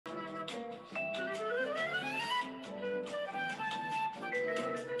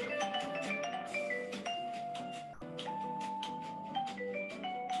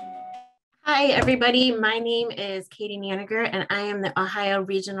Hi, everybody. My name is Katie Naniger, and I am the Ohio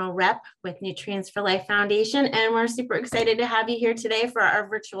Regional Rep with Nutrients for Life Foundation, and we're super excited to have you here today for our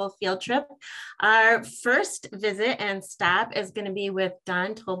virtual field trip. Our first visit and stop is going to be with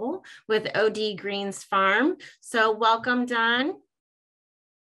Don Tobel with OD Greens Farm. So welcome, Don.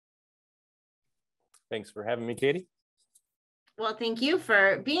 Thanks for having me, Katie. Well, thank you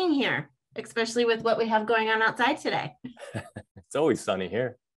for being here, especially with what we have going on outside today. It's always sunny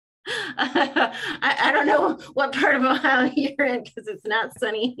here. I don't know what part of Ohio you're in because it's not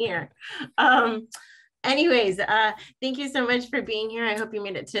sunny here. Anyways, thank you so much for being here. I hope you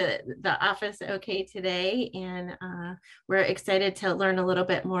made it to the office okay today. And we're excited to learn a little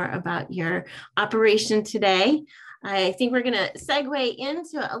bit more about your operation today. I think we're going to segue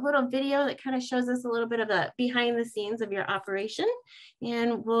into a little video that kind of shows us a little bit of the behind the scenes of your operation.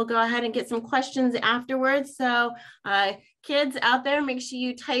 And we'll go ahead and get some questions afterwards. So kids out there, make sure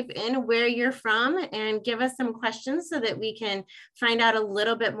you type in where you're from and give us some questions so that we can find out a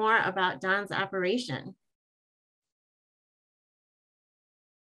little bit more about Don's operation.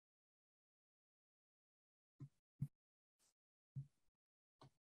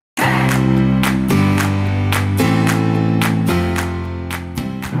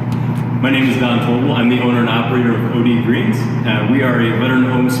 My name is Don Tobel. I'm the owner and operator of OD Greens. We are a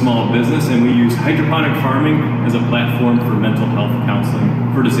veteran-owned small business, and we use hydroponic farming as a platform for mental health counseling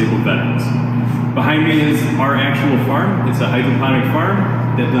for disabled veterans. Behind me is our actual farm. It's a hydroponic farm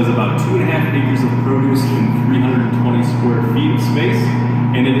that does about 2.5 acres of produce in 320 square feet of space,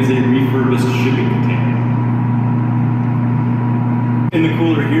 and it is a refurbished shipping container. In the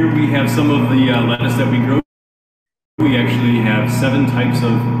cooler here, we have some of the lettuce that we grow. We actually have 7 types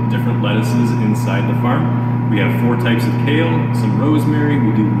of different lettuces inside the farm. We have 4 types of kale, some rosemary,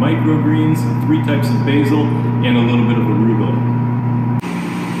 we do microgreens, 3 types of basil, and a little bit of arugula.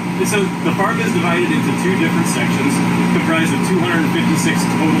 So the farm is divided into 2 different sections, comprised of 256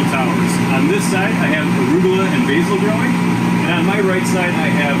 total towers. On this side, I have arugula and basil growing, and on my right side, I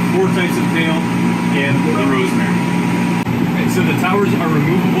have 4 types of kale and the rosemary. And so the towers are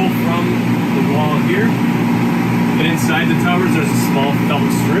removable from the wall here. And inside the towers, there's a small felt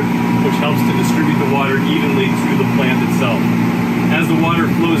strip, which helps to distribute the water evenly to the plant itself. As the water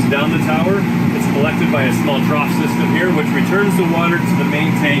flows down the tower, it's collected by a small trough system here, which returns the water to the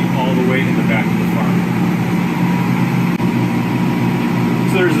main tank all the way in the back of the farm.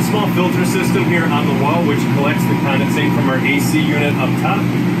 So there's a small filter system here on the wall, which collects the condensate from our AC unit up top.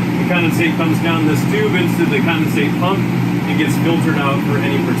 The condensate comes down this tube into the condensate pump and gets filtered out for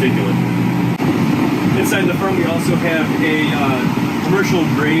any particulate. Inside the farm, we also have a commercial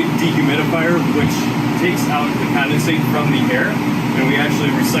grade dehumidifier, which takes out the condensate from the air, and we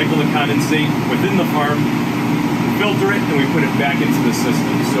actually recycle the condensate within the farm, filter it, and we put it back into the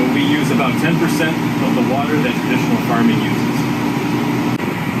system. So we use about 10% of the water that traditional farming uses.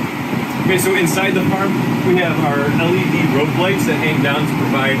 Okay, so inside the farm, we have our LED rope lights that hang down to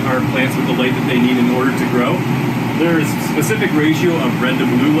provide our plants with the light that they need in order to grow. There is a specific ratio of red to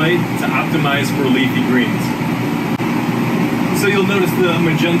blue light to optimize for leafy greens. So you'll notice the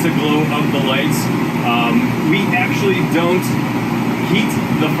magenta glow of the lights. We actually don't heat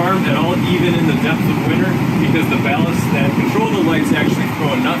the farm at all, even in the depth of winter, because the ballasts that control the lights actually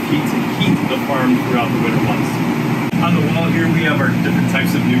throw enough heat to heat the farm throughout the winter months. On the wall here, we have our different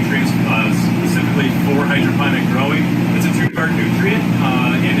types of nutrients, specifically for hydroponic growing. It's a 2-part nutrient,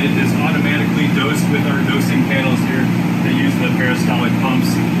 and it is automatically dosed with our dosing panels here that use the peristaltic pumps,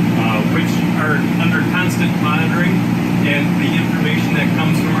 which are under constant monitoring, and the information that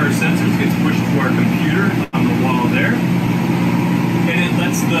comes from our sensors gets pushed to our computer on the wall there, and it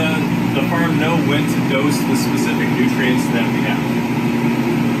lets the farm know when to dose the specific nutrients that we have.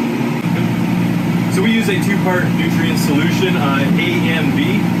 So we use a 2-part nutrient solution, A and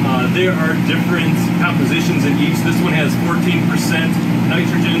B. There are different compositions in each. This one has 14%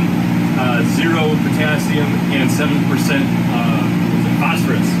 nitrogen, 0 potassium, and 7%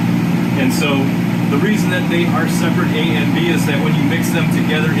 phosphorus. And so the reason that they are separate, A and B, is that when you mix them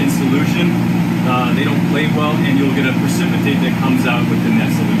together in solution, they don't play well, and you'll get a precipitate that comes out within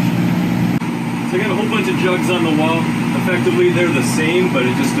that solution. So I got a whole bunch of jugs on the wall. Effectively, they're the same, but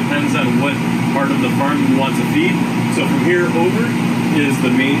it just depends on what part of the farm you want to feed. So from here over is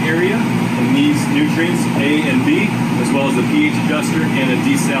the main area, and these nutrients, A and B, as well as the pH adjuster and a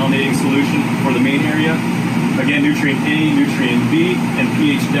desalinating solution for the main area. Again, nutrient A, nutrient B, and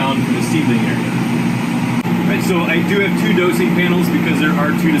pH down for the seedling area. Right, So I do have two dosing panels because there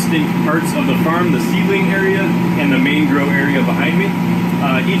are two distinct parts of the farm, the seedling area and the main grow area behind me.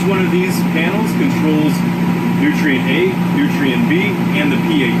 Each one of these panels controls nutrient A, nutrient B, and the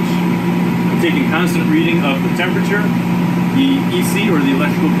pH. I'm taking constant reading of the temperature, the EC or the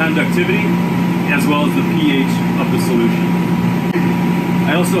electrical conductivity, as well as the pH of the solution.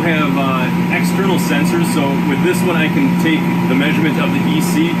 I also have external sensors, so with this one I can take the measurement of the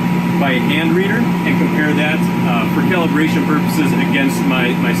EC by a hand reader and compare that for calibration purposes against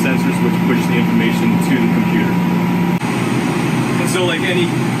my sensors, which push the information to the computer. And so like any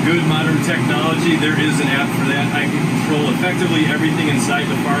good modern technology, there is an app for that. I can control effectively everything inside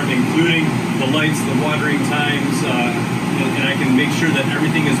the farm, including the lights, the watering times, and I can make sure that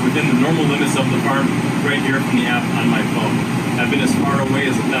everything is within the normal limits of the farm right here from the app on my phone. I've been as far away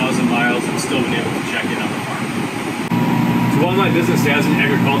as 1,000 miles and still been able to check in on the farm. So while my business has an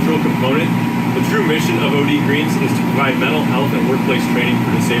agricultural component, the true mission of OD Greens is to provide mental health and workplace training for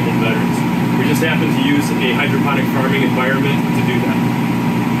disabled veterans. We just happen to use a hydroponic farming environment to do that.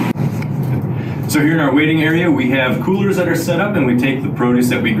 So here in our waiting area, we have coolers that are set up, and we take the produce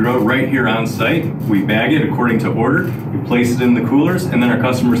that we grow right here on site. We bag it according to order, we place it in the coolers, and then our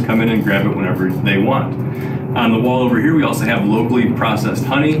customers come in and grab it whenever they want. On the wall over here, we also have locally processed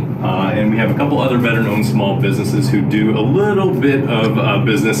honey, and we have a couple other veteran-owned small businesses who do a little bit of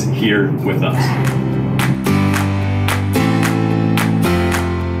business here with us.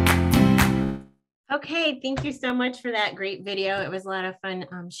 Okay, thank you so much for that great video. It was a lot of fun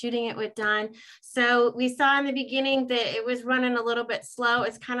shooting it with Don. So we saw in the beginning that it was running a little bit slow.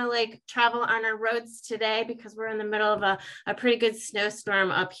 It's kind of like travel on our roads today because we're in the middle of a pretty good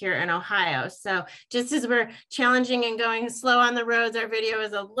snowstorm up here in Ohio. So just as we're challenging and going slow on the roads, our video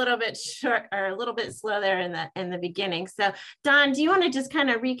is a little bit short or a little bit slow there in the beginning. So Don, do you want to just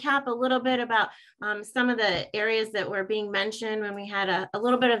kind of recap a little bit about some of the areas that were being mentioned when we had a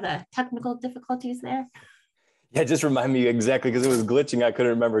little bit of the technical difficulties there? Yeah, just remind me exactly because it was glitching. I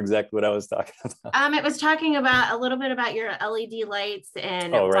couldn't remember exactly what I was talking about. It was talking about a little bit about your LED lights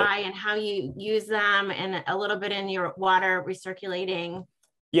and why and how you use them, and a little bit in your water recirculating.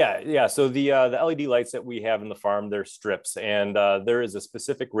 Yeah. So the LED lights that we have in the farm, they're strips, and there is a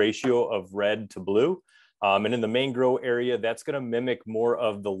specific ratio of red to blue. And in the main grow area, that's going to mimic more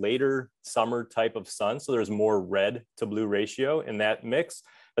of the later summer type of sun. So there's more red to blue ratio in that mix,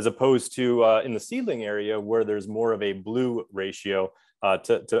 as opposed to in the seedling area where there's more of a blue ratio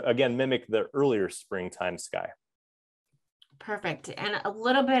to again, mimic the earlier springtime sky. Perfect. And a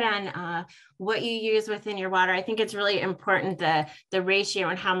little bit on what you use within your water. I think it's really important, the ratio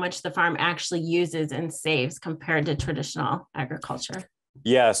and how much the farm actually uses and saves compared to traditional agriculture.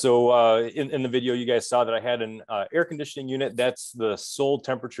 Yeah, so in the video, you guys saw that I had an air conditioning unit. That's the sole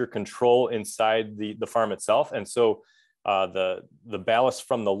temperature control inside the farm itself. And so the ballast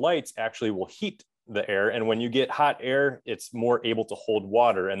from the lights actually will heat the air. And when you get hot air, it's more able to hold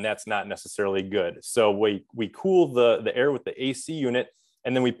water, and that's not necessarily good. So we cool the air with the AC unit,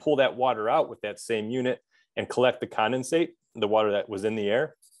 and then we pull that water out with that same unit and collect the condensate, the water that was in the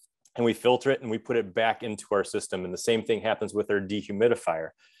air, and we filter it and we put it back into our system. And the same thing happens with our dehumidifier.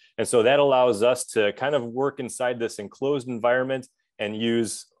 And so that allows us to kind of work inside this enclosed environment and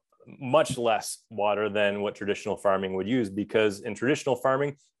use much less water than what traditional farming would use, because in traditional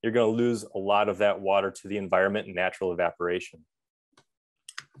farming, you're going to lose a lot of that water to the environment and natural evaporation.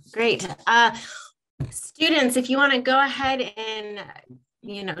 Great. Students, if you want to go ahead and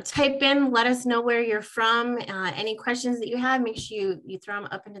type in, let us know where you're from. Any questions that you have, make sure you throw them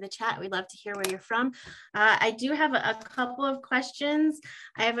up into the chat. We'd love to hear where you're from. I do have a couple of questions.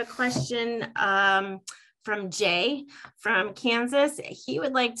 I have a question from Jay from Kansas. He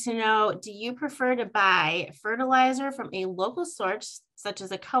would like to know, do you prefer to buy fertilizer from a local source, such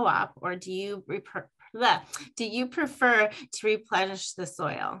as a co-op, or do you prefer to replenish the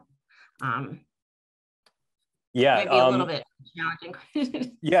soil? Yeah, maybe a little bit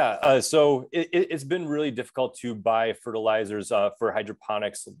challenging. Yeah, so it's been really difficult to buy fertilizers for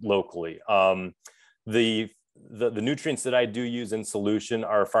hydroponics locally. The nutrients that I do use in solution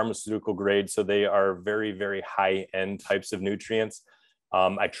are pharmaceutical grade, so they are very, very high end types of nutrients.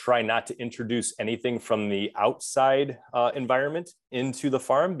 I try not to introduce anything from the outside environment into the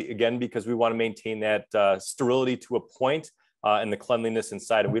farm, again, because we want to maintain that sterility to a point and the cleanliness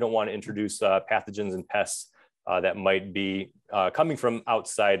inside, and we don't want to introduce pathogens and pests that might be coming from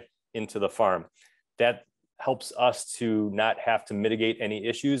outside into the farm. That helps us to not have to mitigate any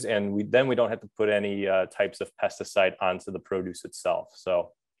issues, and we don't have to put any types of pesticide onto the produce itself.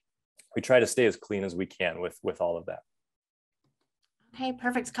 So we try to stay as clean as we can with all of that. Okay,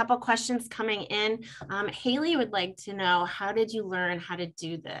 perfect. Couple questions coming in. Haley would like to know, how did you learn how to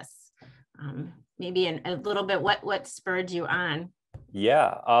do this? Maybe a little bit, what spurred you on?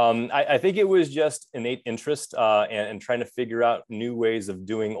 Yeah, I think it was just innate interest and trying to figure out new ways of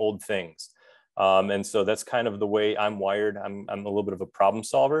doing old things. And so that's kind of the way I'm wired. I'm a little bit of a problem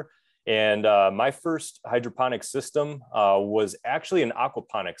solver. And my first hydroponic system was actually an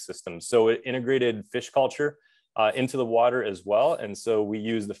aquaponic system. So it integrated fish culture into the water as well. And so we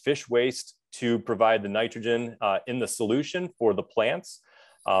use the fish waste to provide the nitrogen in the solution for the plants.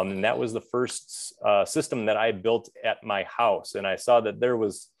 And that was the first system that I built at my house. And I saw that there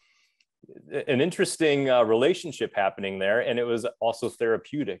was an interesting relationship happening there, and it was also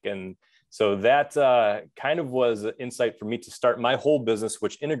therapeutic. And so that kind of was an insight for me to start my whole business,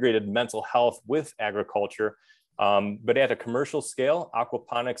 which integrated mental health with agriculture. But at a commercial scale,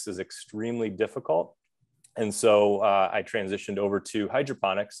 aquaponics is extremely difficult. And so I transitioned over to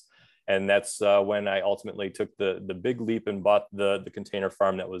hydroponics. And that's when I ultimately took the big leap and bought the container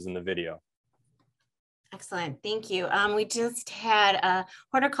farm that was in the video. Excellent, thank you. We just had a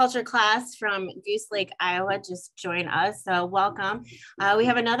horticulture class from Goose Lake, Iowa, just join us, so welcome. We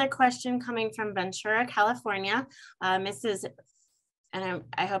have another question coming from Ventura, California. Mrs., and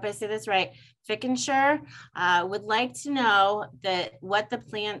I hope I say this right, Fickenshire would like to know that what the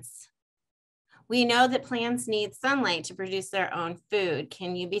plants, we know that plants need sunlight to produce their own food.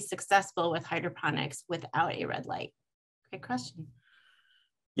 Can you be successful with hydroponics without a red light? Great question.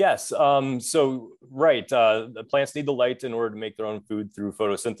 Yes, so right, the plants need the light in order to make their own food through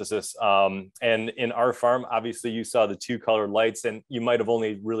photosynthesis. And in our farm, obviously you saw the two color lights, and you might have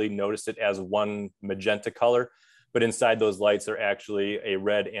only really noticed it as one magenta color, but inside those lights are actually a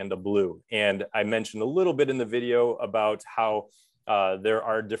red and a blue. And I mentioned a little bit in the video about how there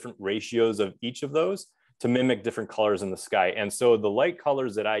are different ratios of each of those to mimic different colors in the sky. And so the light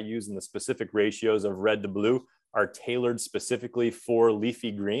colors that I use in the specific ratios of red to blue are tailored specifically for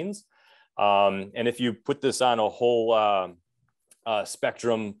leafy greens. And if you put this on a whole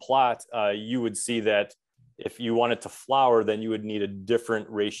spectrum plot, you would see that if you want it to flower, then you would need a different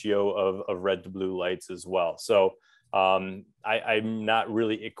ratio of red to blue lights as well. So I'm not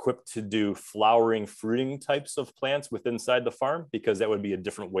really equipped to do flowering, fruiting types of plants inside the farm, because that would be a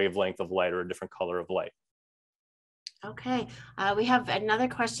different wavelength of light or a different color of light. Okay, we have another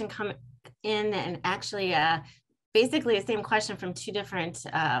question come in, and actually basically the same question from two different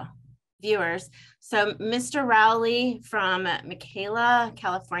viewers. So Mr. Rowley from Michaela,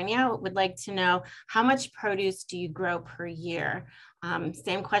 California would like to know, how much produce do you grow per year?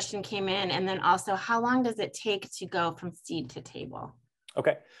 Same question came in. And then also, how long does it take to go from seed to table?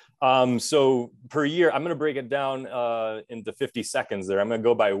 Okay, so per year, I'm gonna break it down into 50 seconds there. I'm gonna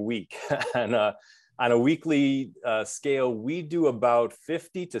go by a week. And on a weekly scale, we do about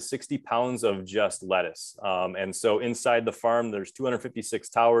 50 to 60 pounds of just lettuce. And so inside the farm, there's 256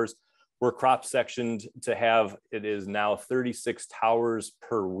 towers. We're crop sectioned to have, it is now 36 towers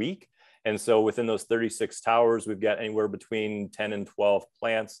per week. And so within those 36 towers, we've got anywhere between 10 and 12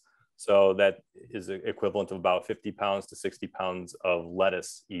 plants. So that is equivalent of about 50 pounds to 60 pounds of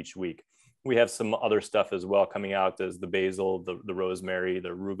lettuce each week. We have some other stuff as well coming out, as the basil, the rosemary, the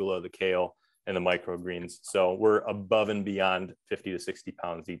arugula, the kale, and the microgreens. So we're above and beyond 50 to 60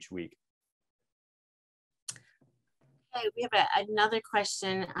 pounds each week. Okay, we have another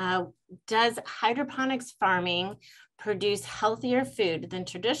question. Does hydroponics farming produce healthier food than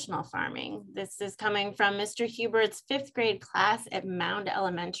traditional farming? This is coming from Mr. Hubert's 5th grade class at Mound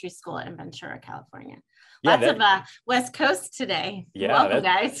Elementary School in Ventura, California. Yeah, Lots of West Coast today. Yeah, welcome,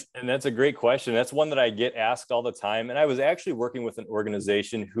 guys. And that's a great question. That's one that I get asked all the time. And I was actually working with an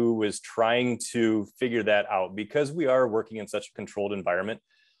organization who was trying to figure that out, because we are working in such a controlled environment.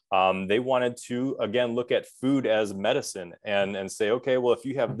 They wanted to, again, look at food as medicine and say, okay, well, if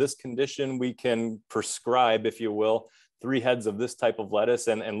you have this condition, we can prescribe, if you will, 3 heads of this type of lettuce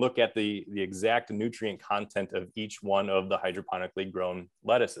and look at the exact nutrient content of each one of the hydroponically grown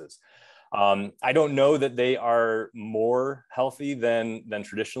lettuces. I don't know that they are more healthy than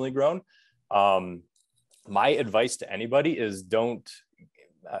traditionally grown. My advice to anybody is don't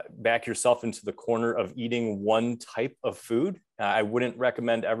back yourself into the corner of eating one type of food. I wouldn't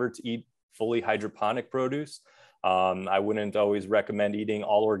recommend ever to eat fully hydroponic produce. I wouldn't always recommend eating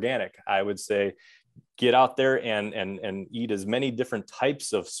all organic. I would say get out there and eat as many different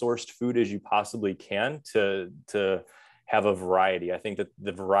types of sourced food as you possibly can to have a variety. I think that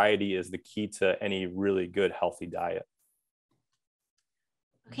the variety is the key to any really good, healthy diet.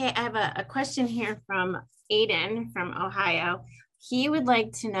 Okay, I have a question here from Aiden from Ohio. He would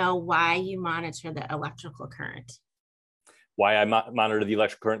like to know why you monitor the electrical current. why I monitor the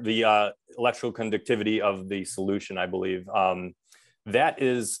electrical current, the electrical conductivity of the solution, I believe. That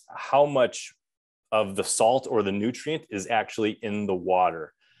is how much of the salt or the nutrient is actually in the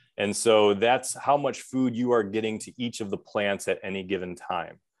water. And so that's how much food you are getting to each of the plants at any given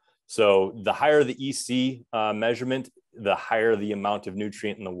time. So the higher the EC measurement, the higher the amount of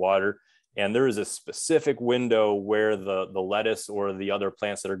nutrient in the water. And there is a specific window where the lettuce or the other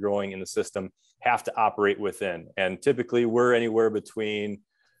plants that are growing in the system have to operate within. And typically we're anywhere between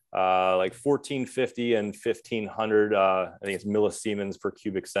like 1450 and 1500, I think it's millisiemens per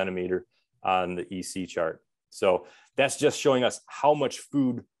cubic centimeter on the EC chart. So that's just showing us how much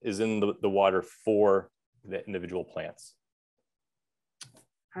food is in the water for the individual plants.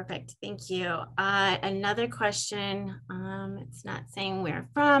 Perfect, thank you. Another question, it's not saying where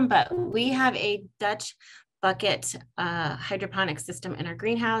from, but we have a Dutch bucket hydroponic system in our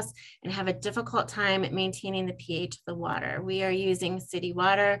greenhouse and have a difficult time maintaining the pH of the water. We are using city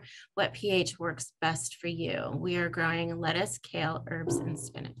water. What pH works best for you? We are growing lettuce, kale, herbs, and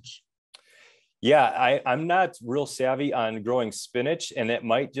spinach. Yeah, I'm not real savvy on growing spinach, and it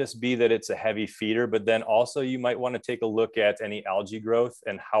might just be that it's a heavy feeder, but then also you might want to take a look at any algae growth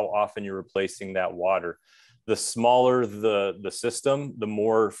and how often you're replacing that water. The smaller the system, the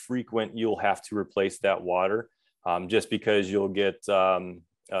more frequent you'll have to replace that water, just because you'll get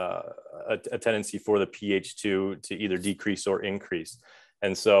a tendency for the pH to either decrease or increase.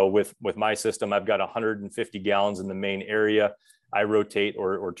 And so with my system, I've got 150 gallons in the main area. I rotate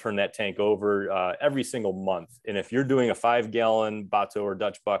or turn that tank over every single month. And if you're doing a 5-gallon Bato or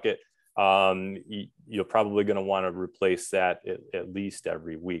Dutch bucket, you're probably going to want to replace that at least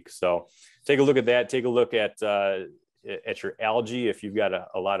every week. So take a look at that. Take a look at your algae. If you've got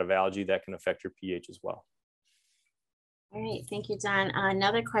a lot of algae, that can affect your pH as well. All right, thank you, Don.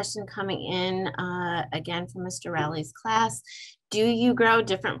 Another question coming in again from Mr. Rowley's class. Do you grow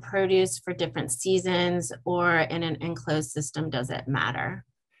different produce for different seasons, or in an enclosed system, does it matter?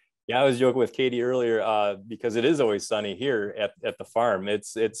 Yeah, I was joking with Katie earlier because it is always sunny here at the farm.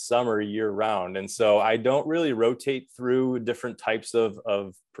 It's summer year round. And so I don't really rotate through different types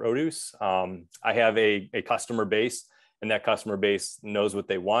of produce. I have a customer base, and that customer base knows what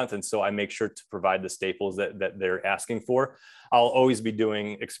they want. And so I make sure to provide the staples that they're asking for. I'll always be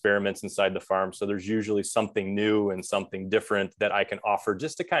doing experiments inside the farm. So there's usually something new and something different that I can offer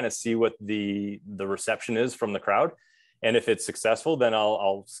just to kind of see what the reception is from the crowd. And if it's successful, then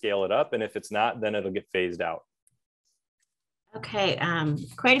I'll scale it up. And if it's not, then it'll get phased out. Okay,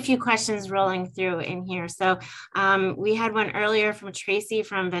 quite a few questions rolling through in here. So we had one earlier from Tracy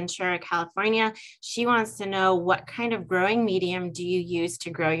from Ventura, California. She wants to know, what kind of growing medium do you use to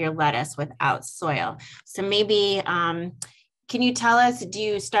grow your lettuce without soil? So maybe, can you tell us, do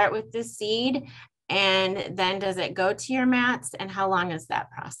you start with the seed and then does it go to your mats, and how long is that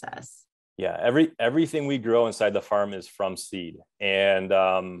process? Yeah, everything we grow inside the farm is from seed. And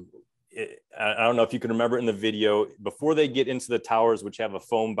I don't know if you can remember in the video, before they get into the towers, which have a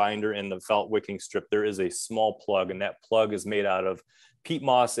foam binder and the felt wicking strip, there is a small plug, and that plug is made out of peat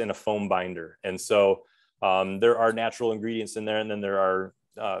moss and a foam binder. And so there are natural ingredients in there, and then there are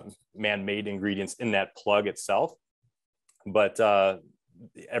man-made ingredients in that plug itself. But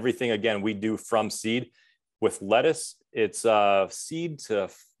everything, again, we do from seed. With lettuce, it's seed to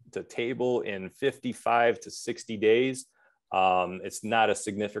table in 55 to 60 days. It's not a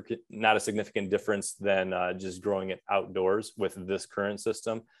significant difference than just growing it outdoors with this current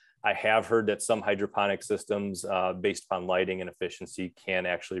system. I have heard that some hydroponic systems, based upon lighting and efficiency, can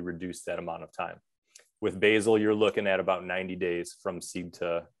actually reduce that amount of time. With basil, you're looking at about 90 days from seed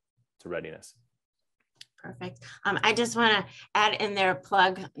to readiness. Perfect. I just want to add in there,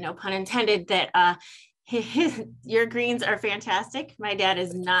 plug, no pun intended, that your greens are fantastic. My dad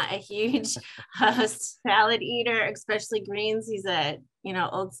is not a huge salad eater, especially greens. He's a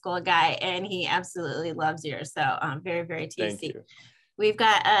old school guy, and he absolutely loves yours. So very, very tasty. Thank you. We've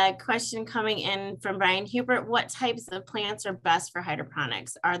got a question coming in from Brian Hubert. What types of plants are best for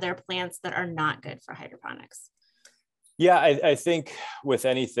hydroponics? Are there plants that are not good for hydroponics? Yeah, I think with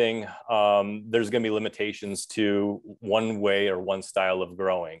anything, there's going to be limitations to one way or one style of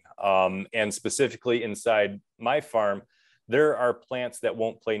growing. And specifically inside my farm, there are plants that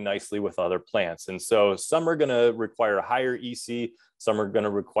won't play nicely with other plants. And so some are going to require a higher EC, some are going to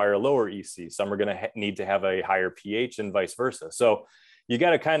require a lower EC, some are going to need to have a higher pH, and vice versa. So you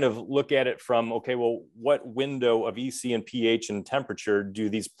got to kind of look at it from, okay, well, what window of EC and pH and temperature do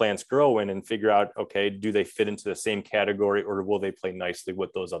these plants grow in, and figure out, okay, do they fit into the same category, or will they play nicely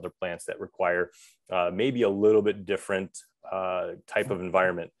with those other plants that require maybe a little bit different type of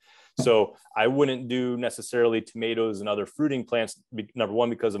environment? So I wouldn't do necessarily tomatoes and other fruiting plants, number one,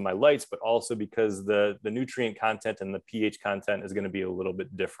 because of my lights, but also because the nutrient content and the pH content is going to be a little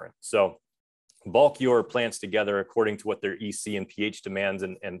bit different. So bulk your plants together according to what their EC and pH demands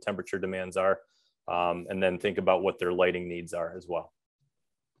and temperature demands are. And then think about what their lighting needs are as well.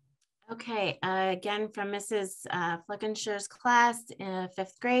 Okay, again from Mrs. Fleckenscher's class in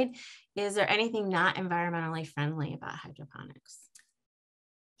 5th grade, is there anything not environmentally friendly about hydroponics?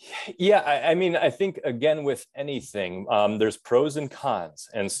 Yeah, I mean, I think again with anything, there's pros and cons,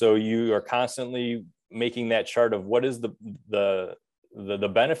 and so you are constantly making that chart of what is the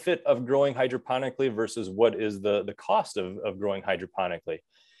benefit of growing hydroponically versus what is the cost of growing hydroponically.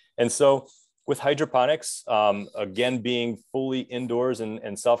 And so with hydroponics, again, being fully indoors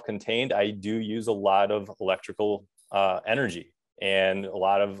and self-contained, I do use a lot of electrical energy, and a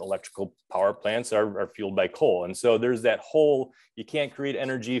lot of electrical power plants are fueled by coal. And so there's that whole, you can't create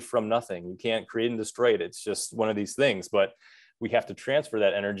energy from nothing. You can't create and destroy it. It's just one of these things, but we have to transfer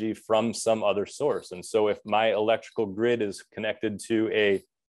that energy from some other source. And so if my electrical grid is connected to a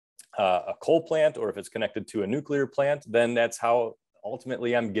coal plant, or if it's connected to a nuclear plant, then that's how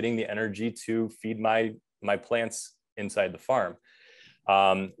ultimately I'm getting the energy to feed my plants inside the farm.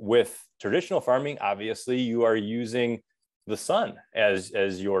 With traditional farming, obviously you are using the sun as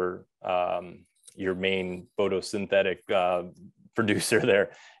your main photosynthetic producer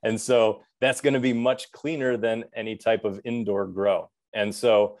there. And so that's going to be much cleaner than any type of indoor grow. And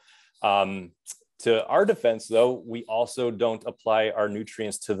so to our defense, though, we also don't apply our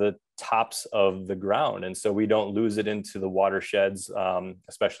nutrients to the tops of the ground. And so we don't lose it into the watersheds,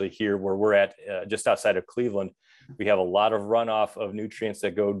 especially here where we're at just outside of Cleveland. We have a lot of runoff of nutrients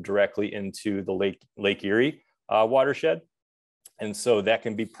that go directly into the Lake Erie watershed. And so that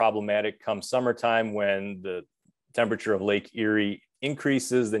can be problematic come summertime when the temperature of Lake Erie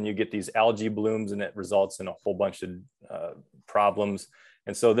increases, then you get these algae blooms and it results in a whole bunch of problems.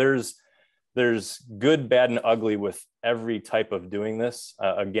 And so there's good, bad, and ugly with every type of doing this.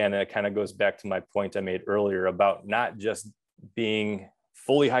 Again, it kind of goes back to my point I made earlier about not just being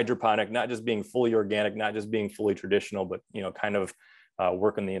fully hydroponic, not just being fully organic, not just being fully traditional, but kind of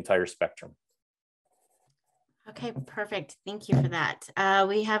working the entire spectrum. Okay, perfect. Thank you for that.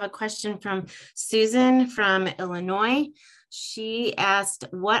 We have a question from Susan from Illinois. She asked,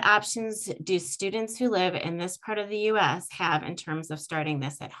 what options do students who live in this part of the US have in terms of starting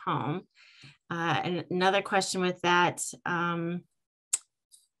this at home? And another question with that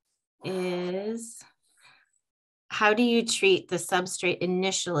is, how do you treat the substrate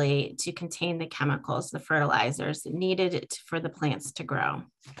initially to contain the chemicals, the fertilizers needed for the plants to grow?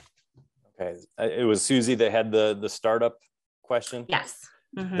 Okay, it was Susie that had the startup question. Yes.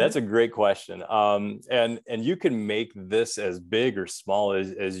 Mm-hmm. That's a great question. And you can make this as big or small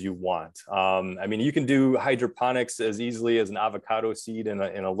as you want. I mean, you can do hydroponics as easily as an avocado seed in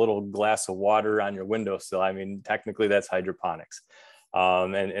a little glass of water on your windowsill. I mean, technically that's hydroponics.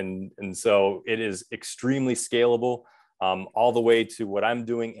 And so it is extremely scalable, all the way to what I'm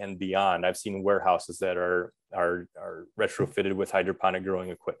doing and beyond. I've seen warehouses that are retrofitted with hydroponic growing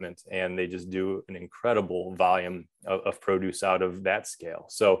equipment, and they just do an incredible volume of produce out of that scale.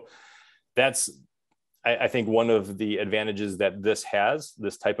 So that's, I think, one of the advantages that this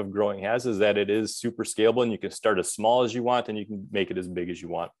type of growing has, is that it is super scalable, and you can start as small as you want and you can make it as big as you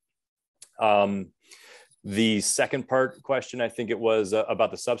want. The second part question, I think it was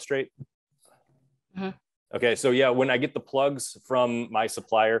about the substrate. Mm-hmm. Okay, so yeah, when I get the plugs from my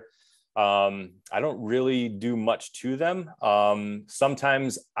supplier, I don't really do much to them.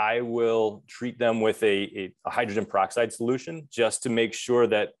 Sometimes I will treat them with a hydrogen peroxide solution, just to make sure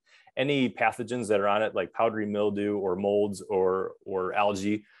that any pathogens that are on it, like powdery mildew or molds or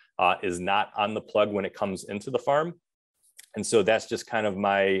algae, is not on the plug when it comes into the farm. And so that's just kind of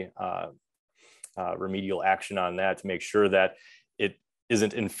my remedial action on that, to make sure that it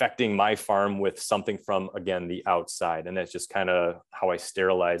isn't infecting my farm with something from, again, the outside. And that's just kind of how I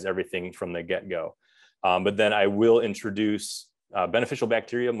sterilize everything from the get-go. But then I will introduce beneficial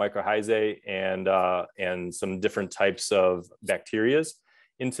bacteria, mycorrhizae, and some different types of bacterias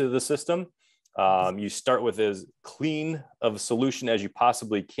into the system. You start with as clean of a solution as you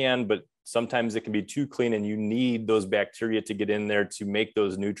possibly can, but sometimes it can be too clean, and you need those bacteria to get in there to make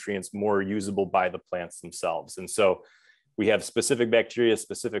those nutrients more usable by the plants themselves. And so we have specific bacteria,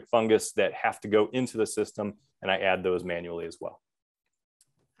 specific fungus that have to go into the system, and I add those manually as well.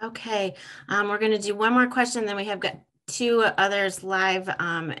 Okay, we're going to do one more question, then we have got two others live,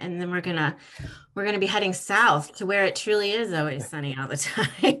 and then we're gonna be heading south to where it truly is always sunny all the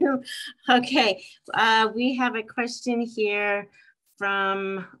time. Okay, we have a question here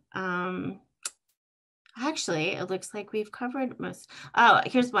from, actually, it looks like we've covered most. Oh,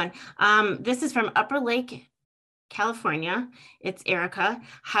 here's one. This is from Upper Lake, California. It's Erica.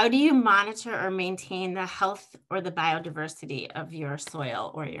 How do you monitor or maintain the health or the biodiversity of your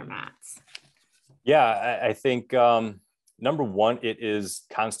soil or your mats? Yeah, I think number one, it is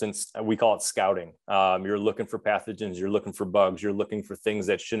constant, we call it scouting. You're looking for pathogens, you're looking for bugs, you're looking for things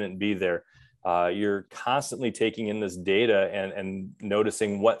that shouldn't be there. You're constantly taking in this data and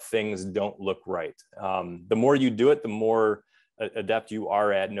noticing what things don't look right. The more you do it, the more adept you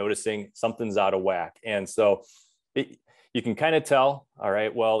are at noticing something's out of whack. And so you can kind of tell, all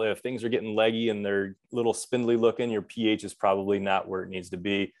right, well, if things are getting leggy and they're a little spindly looking, your pH is probably not where it needs to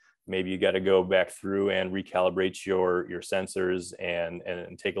be. Maybe you got to go back through and recalibrate your sensors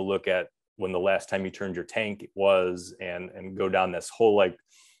and take a look at when the last time you turned your tank was, and go down this whole like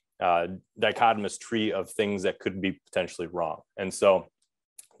dichotomous tree of things that could be potentially wrong. And so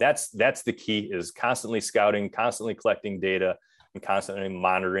that's the key, is constantly scouting, constantly collecting data, and constantly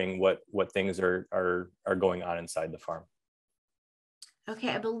monitoring what things are going on inside the farm. Okay,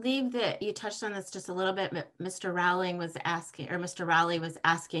 I believe that you touched on this just a little bit. Mr. Rowling was asking, or Mr. Rowley was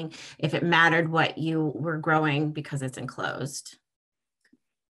asking if it mattered what you were growing because it's enclosed.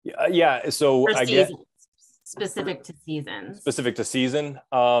 Yeah. So I get specific to seasons. Specific to season.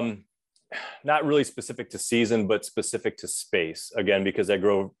 Not really specific to season, but specific to space. Again, because I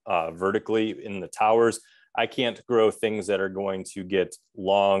grow vertically in the towers, I can't grow things that are going to get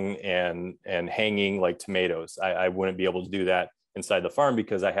long and hanging like tomatoes. I wouldn't be able to do that inside the farm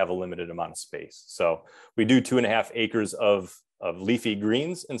because I have a limited amount of space. So we do 2.5 acres of leafy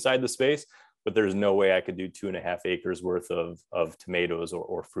greens inside the space, but there's no way I could do 2.5 acres worth of tomatoes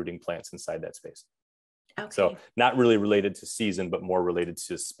or fruiting plants inside that space. Okay. So not really related to season, but more related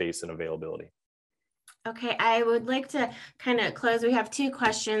to space and availability. Okay, I would like to kind of close. We have 2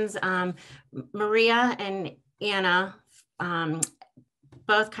 questions. Maria and Anna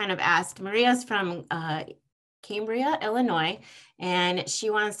both kind of asked. Maria's from Cambria, Illinois, and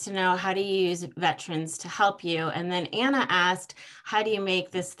she wants to know, how do you use veterans to help you? And then Anna asked, how do you make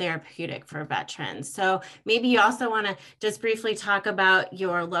this therapeutic for veterans? So maybe you also want to just briefly talk about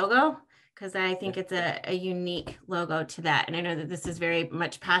your logo, because I think it's a unique logo to that. And I know that this is very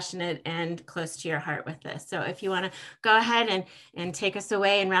much passionate and close to your heart with this. So if you want to go ahead and take us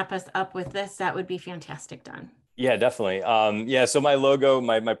away and wrap us up with this, that would be fantastic, Don. Yeah, definitely. Yeah, so my logo,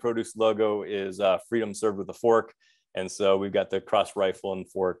 my produce logo is freedom served with a fork. And so we've got the cross rifle and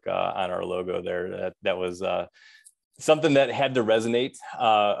fork on our logo there. That was something that had to resonate,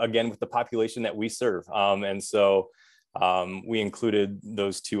 again, with the population that we serve. And so we included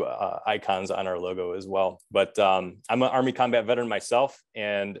those 2 icons on our logo as well. But I'm an Army combat veteran myself.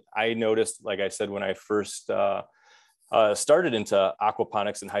 And I noticed, like I said, when I first started into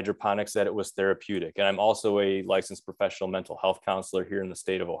aquaponics and hydroponics, that it was therapeutic. And I'm also a licensed professional mental health counselor here in the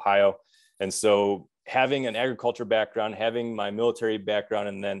state of Ohio. And so having an agriculture background, having my military background,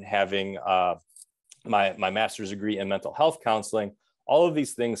 and then having my master's degree in mental health counseling, all of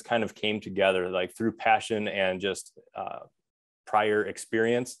these things kind of came together like through passion and just prior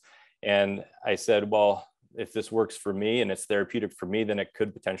experience. And I said, well, if this works for me and it's therapeutic for me, then it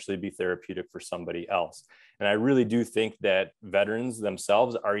could potentially be therapeutic for somebody else. And I really do think that veterans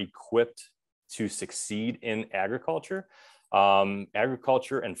themselves are equipped to succeed in agriculture.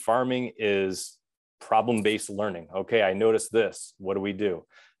 Agriculture and farming is problem-based learning. Okay, I noticed this. What do we do?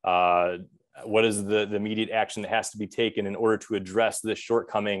 What is the immediate action that has to be taken in order to address this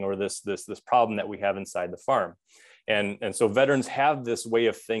shortcoming or this problem that we have inside the farm? And so veterans have this way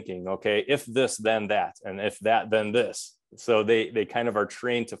of thinking, okay, if this, then that, and if that, then this. So they kind of are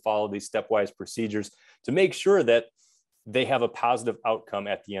trained to follow these stepwise procedures to make sure that they have a positive outcome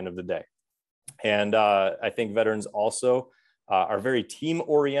at the end of the day. And I think veterans also are very team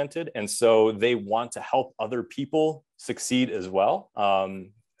oriented. And so they want to help other people succeed as well.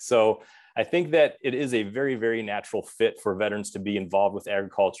 So I think that it is a very, very natural fit for veterans to be involved with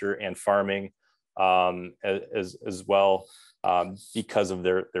agriculture and farming as well, because of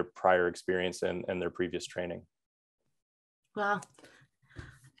their prior experience and their previous training. Well,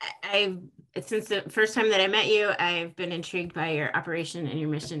 since the first time that I met you, I've been intrigued by your operation and your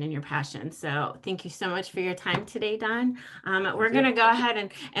mission and your passion. So thank you so much for your time today, Don. We're going to go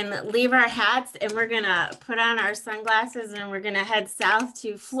ahead and leave our hats, and we're going to put on our sunglasses, and we're going to head south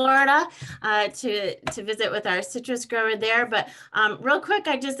to Florida to visit with our citrus grower there. But real quick,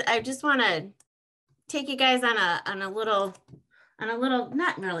 I just want to take you guys on a little,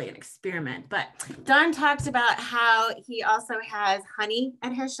 not really an experiment, but Don talks about how he also has honey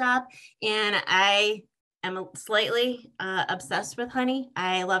at his shop. And I am slightly obsessed with honey.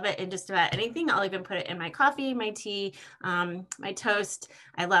 I love it in just about anything. I'll even put it in my coffee, my tea, my toast.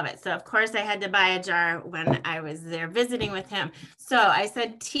 I love it. So of course I had to buy a jar when I was there visiting with him. So I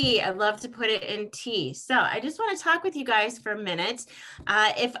said tea, I love to put it in tea. So I just want to talk with you guys for a minute.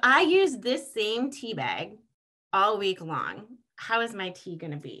 If I use this same tea bag all week long, how is my tea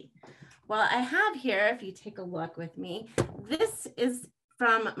going to be? Well, I have here, if you take a look with me, this is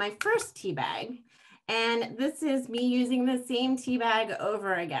from my first tea bag. And this is me using the same tea bag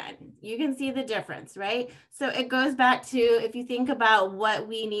over again. You can see the difference, right? So it goes back to, if you think about what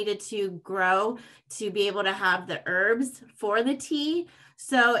we needed to grow to be able to have the herbs for the tea.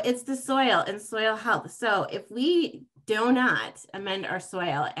 So it's the soil and soil health. So if we do not amend our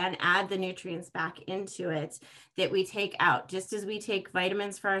soil and add the nutrients back into it that we take out, just as we take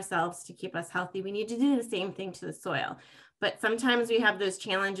vitamins for ourselves to keep us healthy, we need to do the same thing to the soil. But sometimes we have those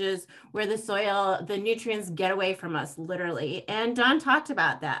challenges where the soil, the nutrients get away from us, literally. And Don talked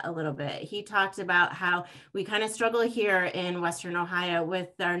about that a little bit. He talked about how we kind of struggle here in Western Ohio with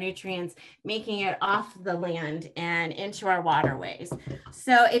our nutrients, making it off the land and into our waterways.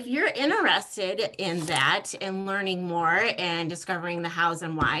 So if you're interested in that and learning more and discovering the hows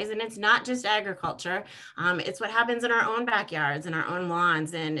and whys, and it's not just agriculture, it's what happens in our own backyards and our own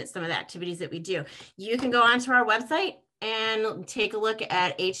lawns and some of the activities that we do. You can go onto our website and take a look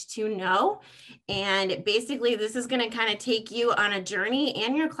at H2Know. And basically this is going to kind of take you on a journey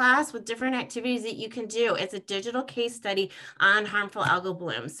in your class with different activities that you can do. It's a digital case study on harmful algal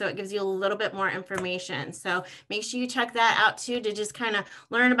blooms. So it gives you a little bit more information. So make sure you check that out too, to just kind of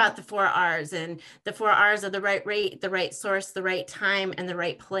learn about the 4 R's, and the 4 R's of the right rate, the right source, the right time, and the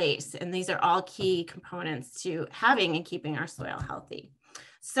right place. And these are all key components to having and keeping our soil healthy.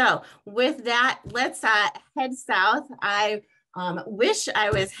 So with that, let's head south. I wish I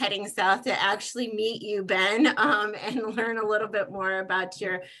was heading south to actually meet you, Ben, and learn a little bit more about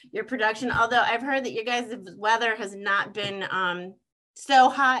your production. Although I've heard that you guys' weather has not been so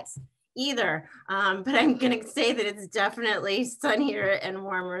hot either, but I'm going to say that it's definitely sunnier and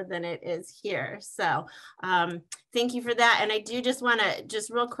warmer than it is here. So thank you for that. And I do just want to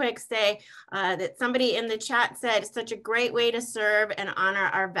just real quick say that somebody in the chat said it's such a great way to serve and honor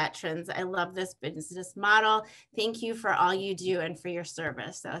our veterans. I love this business model. Thank you for all you do and for your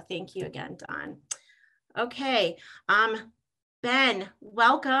service. So thank you again, Don. Okay. Ben,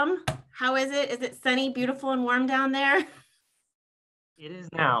 welcome. How is it? Is it sunny, beautiful, and warm down there? It is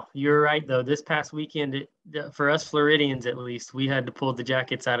now. You're right, though. This past weekend, for us Floridians at least, we had to pull the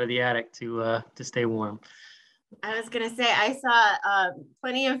jackets out of the attic to stay warm. I was going to say, I saw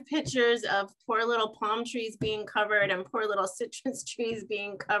plenty of pictures of poor little palm trees being covered and poor little citrus trees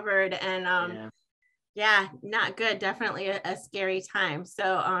being covered. And yeah, not good. Definitely a scary time.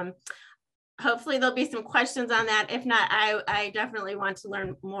 So hopefully there'll be some questions on that. If not, I definitely want to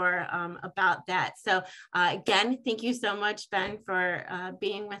learn more about that. So again, thank you so much, Ben, for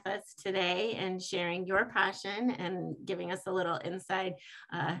being with us today and sharing your passion and giving us a little inside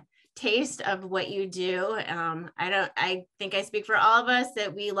taste of what you do. I think I speak for all of us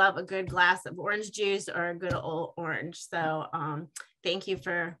that we love a good glass of orange juice or a good old orange. So thank you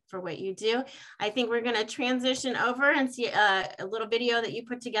for what you do. I think we're going to transition over and see a little video that you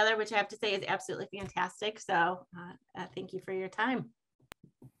put together, which I have to say is absolutely fantastic. So thank you for your time.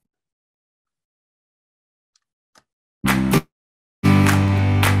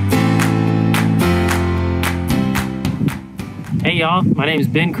 Hey y'all, my name is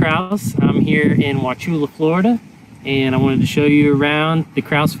Ben Krause. I'm here in Wauchula, Florida, and I wanted to show you around the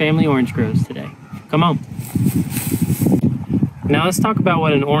Krause family orange groves today. Come on. Now let's talk about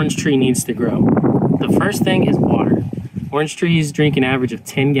what an orange tree needs to grow. The first thing is water. Orange trees drink an average of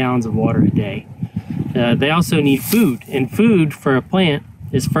 10 gallons of water a day. They also need food, and food for a plant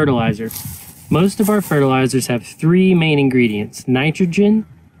is fertilizer. Most of our fertilizers have 3 main ingredients: nitrogen,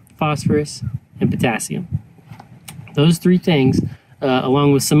 phosphorus, and potassium. Those 3 things,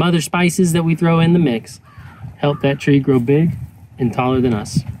 along with some other spices that we throw in the mix, help that tree grow big and taller than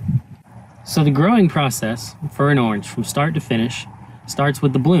us. So the growing process for an orange from start to finish starts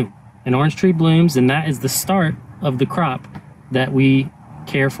with the bloom. An orange tree blooms, and that is the start of the crop that we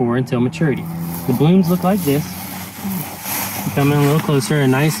care for until maturity. The blooms look like this. Come in a little closer, a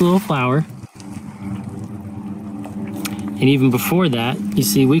nice little flower. And even before that, you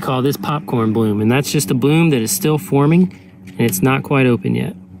see, we call this popcorn bloom, and that's just a bloom that is still forming and it's not quite open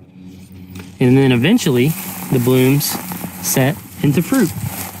yet. And then eventually the blooms set into fruit.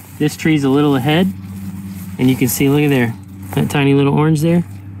 This tree's a little ahead, and you can see, look at there, that tiny little orange there.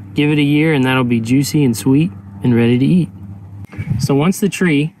 Give it a year and that'll be juicy and sweet and ready to eat. So once the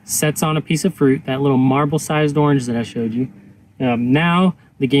tree sets on a piece of fruit, that little marble-sized orange that I showed you, now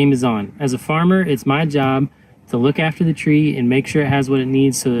the game is on. As a farmer, it's my job to look after the tree and make sure it has what it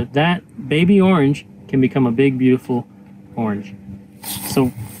needs so that that baby orange can become a big, beautiful orange. So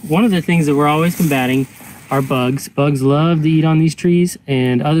one of the things that we're always combating are bugs. Bugs love to eat on these trees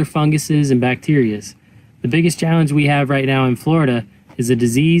and other funguses and bacteria. The biggest challenge we have right now in Florida is a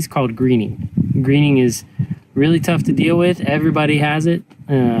disease called greening. Greening is really tough to deal with. Everybody has it,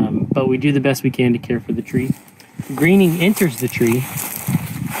 but we do the best we can to care for the tree. Greening enters the tree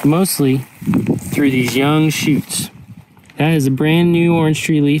mostly through these young shoots. That is a brand new orange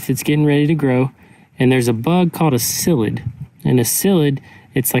tree leaf that's getting ready to grow, and there's a bug called a psyllid. And a psyllid,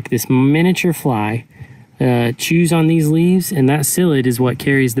 it's like this miniature fly, chews on these leaves, and that psyllid is what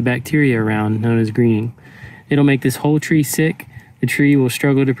carries the bacteria around, known as greening. It'll make this whole tree sick. The tree will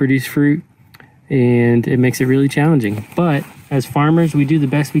struggle to produce fruit, and it makes it really challenging. But as farmers, we do the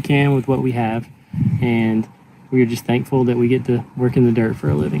best we can with what we have, and we are just thankful that we get to work in the dirt for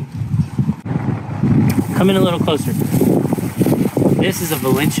a living. Come in a little closer. This is a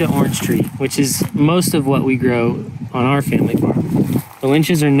Valencia orange tree, which is most of what we grow on our family farm.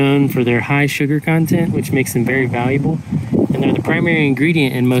 Valencias are known for their high sugar content, which makes them very valuable, and they're the primary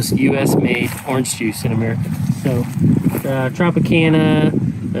ingredient in most US-made orange juice in America. So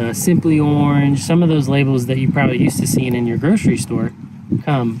Tropicana, Simply Orange, some of those labels that you're probably used to seeing in your grocery store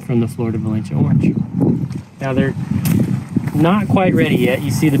come from the Florida Valencia orange. Now they're not quite ready yet.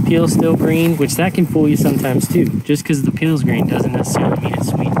 You see the peel still green, which that can fool you sometimes too. Just because the peel's green doesn't necessarily mean it's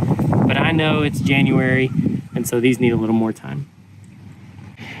sweet. But I know it's January, and so these need a little more time.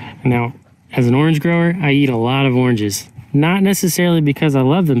 Now, as an orange grower, I eat a lot of oranges. Not necessarily because I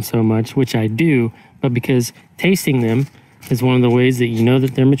love them so much, which I do, but because tasting them is one of the ways that you know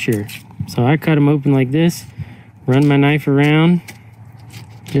that they're mature. So I cut them open like this, run my knife around,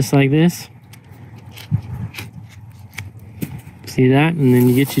 just like this. See that? And then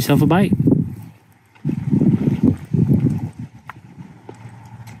you get yourself a bite.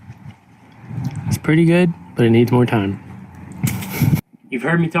 It's pretty good, but it needs more time. You've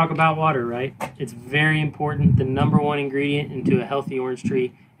heard me talk about water, right? It's very important. The #1 ingredient into a healthy orange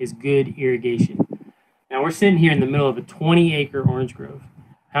tree is good irrigation. Now we're sitting here in the middle of a 20-acre orange grove.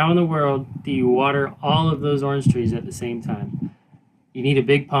 How in the world do you water all of those orange trees at the same time? You need a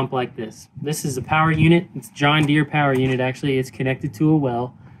big pump like this. This is a power unit. It's a John Deere power unit, actually. It's connected to a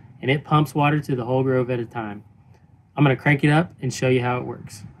well, and it pumps water to the whole grove at a time. I'm going to crank it up and show you how it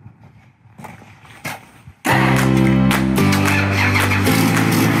works.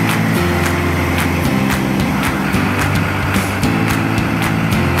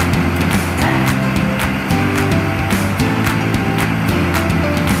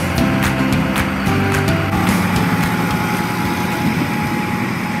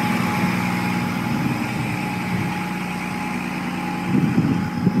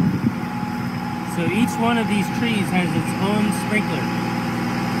 So each one of these trees has its own sprinkler.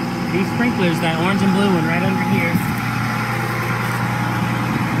 These sprinklers, that orange and blue one right under here, is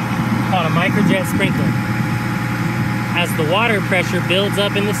called a microjet sprinkler. As the water pressure builds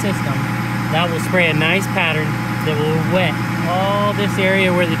up in the system, that will spray a nice pattern that will wet all this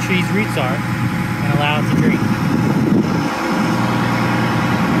area where the tree's roots are and allow it to drink.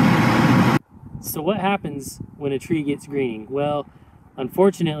 So what happens when a tree gets greening? Well,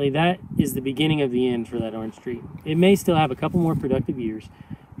 unfortunately, that is the beginning of the end for that orange tree. It may still have a couple more productive years,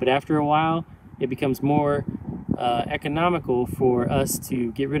 but after a while, it becomes more economical for us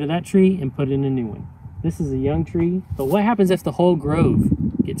to get rid of that tree and put in a new one. This is a young tree, but what happens if the whole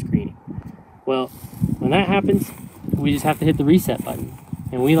grove gets greening? Well, when that happens, we just have to hit the reset button,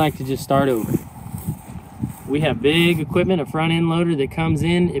 and we like to just start over. We have big equipment, a front end loader that comes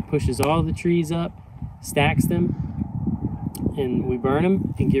in, it pushes all the trees up, stacks them, and we burn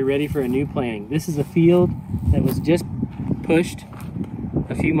them and get ready for a new planting. This is a field that was just pushed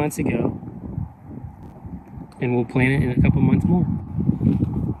a few months ago, and we'll plant it in a couple months more.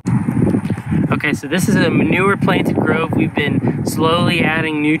 Okay, so this is a manure planted grove. We've been slowly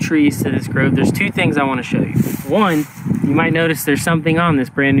adding new trees to this grove. There's two things I want to show you. One, you might notice there's something on this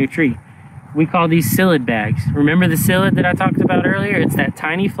brand new tree. We call these psyllid bags. Remember the psyllid that I talked about earlier? It's that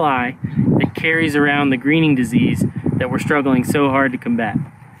tiny fly that carries around the greening disease that we're struggling so hard to combat.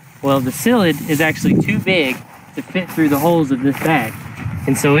 Well, the psyllid is actually too big to fit through the holes of this bag.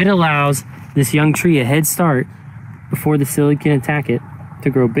 And so it allows this young tree a head start before the psyllid can attack it to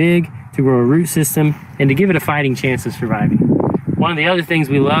grow big, to grow a root system, and to give it a fighting chance of surviving. One of the other things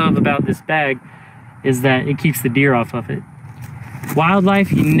we love about this bag is that it keeps the deer off of it.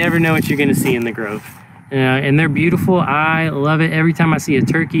 Wildlife, you never know what you're gonna see in the grove. And they're beautiful. I love it. Every time I see a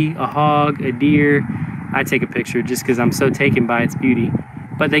turkey, a hog, a deer, I take a picture just because I'm so taken by its beauty.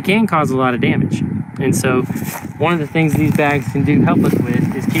 But they can cause a lot of damage. And so one of the things these bags can do help us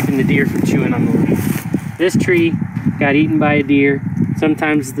with is keeping the deer from chewing on the leaves. This tree got eaten by a deer.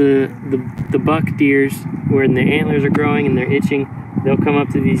 Sometimes the buck deers, when their antlers are growing and they're itching, they'll come up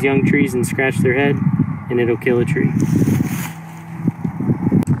to these young trees and scratch their head, and it'll kill a tree.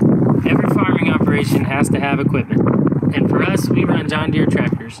 Every farming operation has to have equipment. And for us, we run John Deere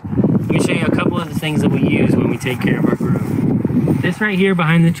tractors. Let me show you a couple of the things that we use when we take care of our grove. This right here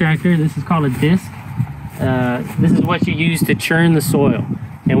behind the tractor, this is called a disc. This is what you use to churn the soil.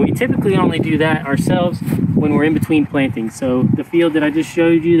 And we typically only do that ourselves when we're in between plantings. So the field that I just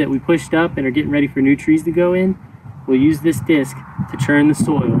showed you that we pushed up and are getting ready for new trees to go in, we'll use this disc to churn the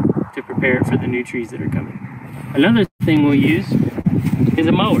soil to prepare it for the new trees that are coming. Another thing we'll use is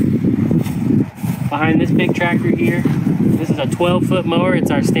a mower. Behind this big tractor here, this is a 12-foot mower.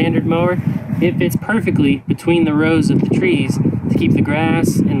 It's our standard mower. It fits perfectly between the rows of the trees to keep the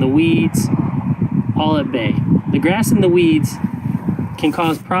grass and the weeds all at bay. The grass and the weeds can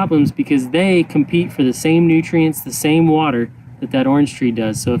cause problems because they compete for the same nutrients, the same water that orange tree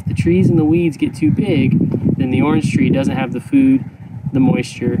does. So if the trees and the weeds get too big, then the orange tree doesn't have the food, the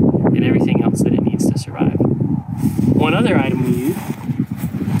moisture, and everything else that it needs to survive. One other item we use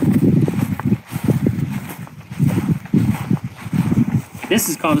this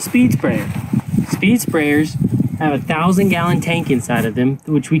is called a speed sprayer. Speed sprayers have a 1,000-gallon tank inside of them,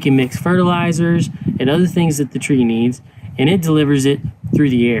 which we can mix fertilizers and other things that the tree needs, and it delivers it through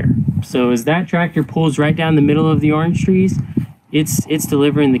the air. So as that tractor pulls right down the middle of the orange trees, it's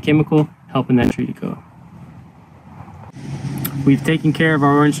delivering the chemical, helping that tree to go. We've taken care of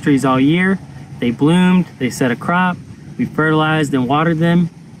our orange trees all year. They bloomed, they set a crop, we fertilized and watered them.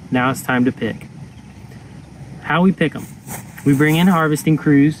 Now it's time to pick. How we pick them. We bring in harvesting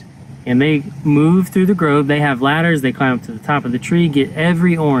crews and they move through the grove. They have ladders, they climb up to the top of the tree, get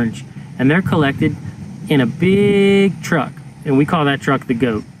every orange, and they're collected in a big truck. And we call that truck the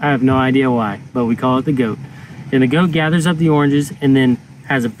goat. I have no idea why, but we call it the goat. And the goat gathers up the oranges and then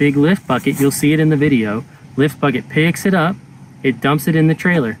has a big lift bucket. You'll see it in the video. Lift bucket picks it up, it dumps it in the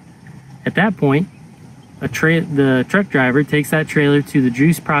trailer. At that point, the truck driver takes that trailer to the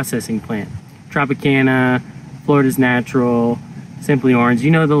juice processing plant. Tropicana, Florida's Natural, Simply Orange,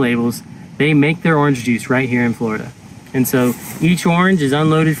 you know the labels. They make their orange juice right here in Florida. And so each orange is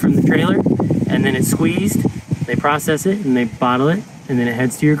unloaded from the trailer and then it's squeezed. They process it and they bottle it, and then it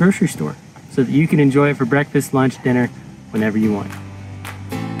heads to your grocery store so that you can enjoy it for breakfast, lunch, dinner, whenever you want.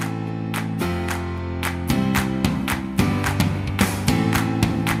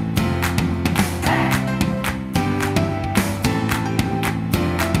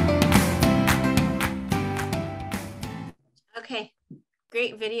 Okay,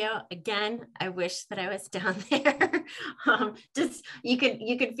 great video. Again, I wish that I was down there. Just you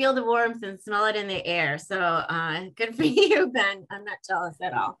could feel the warmth and smell it in the air. So good for you, Ben. I'm not jealous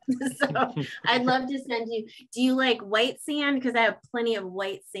at all. So I'd love to send you. Do you like white sand? Because I have plenty of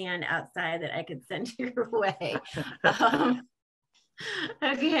white sand outside that I could send your way.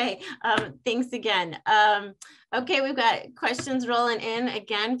 Okay, thanks again. Okay, we've got questions rolling in.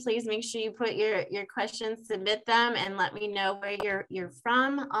 Again, please make sure you put your questions, submit them, and let me know where you're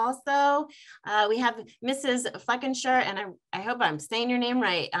from. Also, we have Mrs. Fleckenshire, and I hope I'm saying your name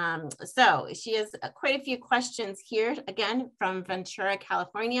right. So she has quite a few questions here, again, from Ventura,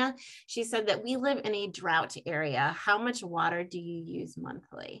 California. She said that we live in a drought area. How much water do you use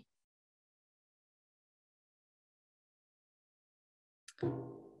monthly?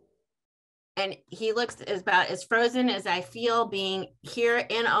 And he looks about as frozen as I feel being here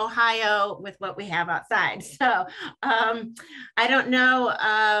in Ohio with what we have outside. So I don't know.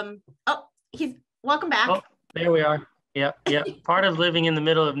 Oh, he's welcome back. Oh, there we are. Yep. Part of living in the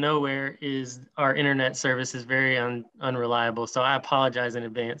middle of nowhere is our internet service is very unreliable. So I apologize in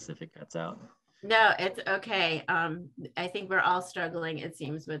advance if it cuts out. No, it's okay. I think we're all struggling, it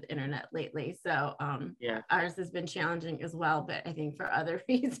seems, with internet lately. So yeah, ours has been challenging as well, but I think for other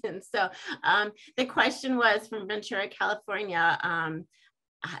reasons. So the question was from Ventura, California.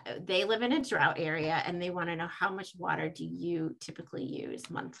 They live in a drought area and they want to know, how much water do you typically use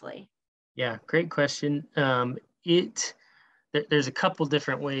monthly? Yeah, great question. There's a couple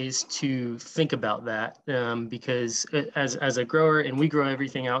different ways to think about that because as a grower, and we grow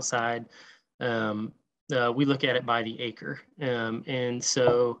everything outside, we look at it by the acre. And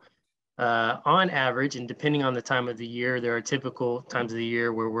so on average, and depending on the time of the year, there are typical times of the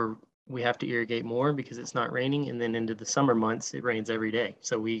year where we have to irrigate more because it's not raining. And then into the summer months, it rains every day.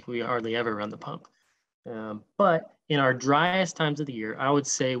 So we hardly ever run the pump. But in our driest times of the year, I would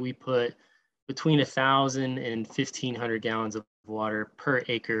say we put between 1,000 and 1,500 gallons of water per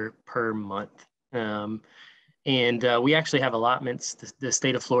acre per month. And we actually have allotments. The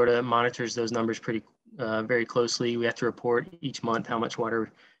state of Florida monitors those numbers very closely. We have to report each month how much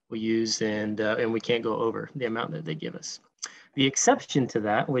water we use, and we can't go over the amount that they give us. The exception to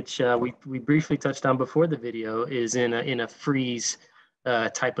that, which we briefly touched on before the video, is in a freeze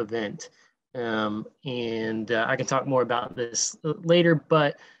type event. And I can talk more about this later,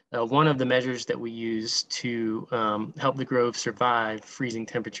 but one of the measures that we use to help the grove survive freezing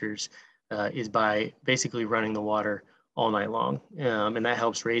temperatures is by basically running the water all night long, and that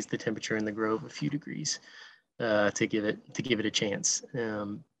helps raise the temperature in the grove a few degrees to give it a chance.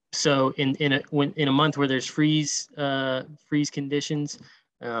 So in a month where there's freeze conditions,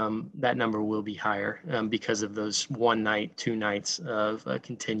 that number will be higher because of those 1 night, 2 nights of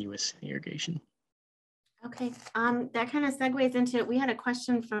continuous irrigation. Okay, that kind of segues into, we had a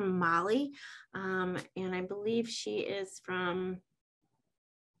question from Molly, and I believe she is from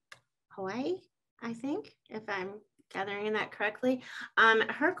Hawaii, I think, if I'm gathering that correctly.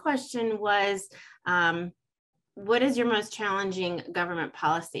 Her question was, what is your most challenging government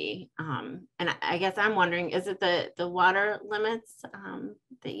policy? And I guess I'm wondering, is it the water limits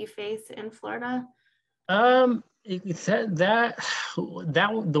that you face in Florida? The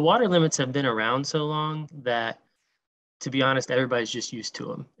water limits have been around so long that, to be honest, everybody's just used to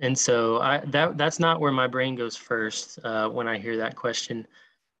them. And so that's not where my brain goes first when I hear that question.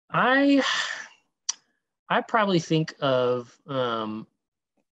 I probably think of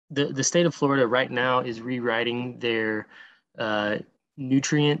the state of Florida right now is rewriting their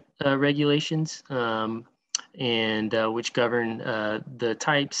nutrient regulations, and which govern the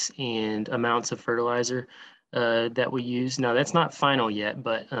types and amounts of fertilizer that we use. Now, that's not final yet,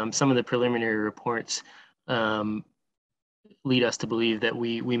 but some of the preliminary reports lead us to believe that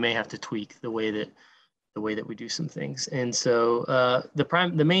we may have to tweak the way that we do some things. And so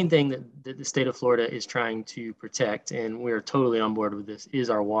the main thing that the state of Florida is trying to protect, and we're totally on board with this, is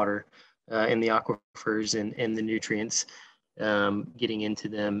our water and the aquifers and the nutrients getting into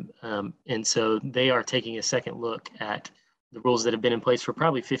them. And so they are taking a second look at the rules that have been in place for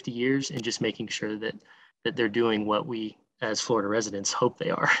probably 50 years and just making sure that they're doing what we as Florida residents hope they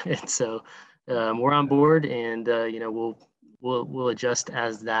are. And so we're on board, and we'll adjust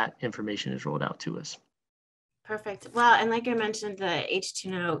as that information is rolled out to us. Perfect. Well, and like I mentioned, the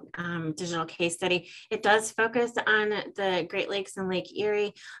H2O digital case study, it does focus on the Great Lakes and Lake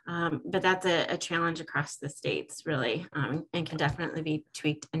Erie, but that's a challenge across the states, really, and can definitely be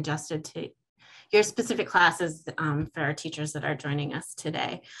tweaked and adjusted to your specific classes for our teachers that are joining us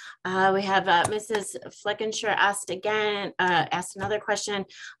today. We have Mrs. Fleckenshire asked another question.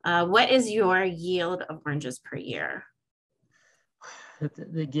 What is your yield of oranges per year?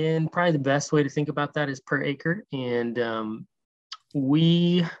 Again, probably the best way to think about that is per acre. And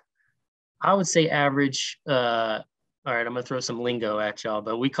I would say average, all right, I'm gonna throw some lingo at y'all,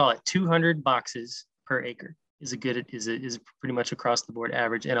 but we call it 200 boxes per acre is pretty much across the board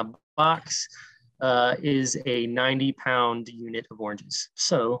average. And a box is a 90-pound unit of oranges.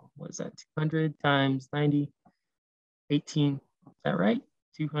 So what is that, 200 times 90, 18, is that right?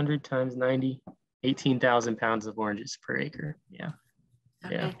 200 times 90, 18,000 pounds of oranges per acre, yeah.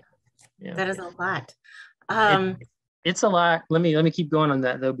 Okay. Yeah. That is a lot. It's a lot. Let me keep going on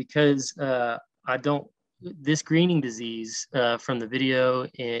that though, because this greening disease from the video,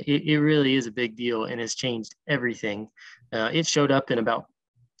 it really is a big deal and has changed everything. It showed up in about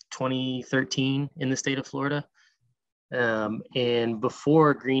 2013 in the state of Florida. And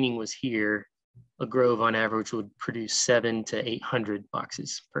before greening was here, a grove on average would produce 700 to 800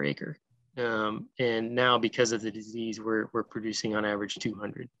 boxes per acre. And now, because of the disease, we're producing on average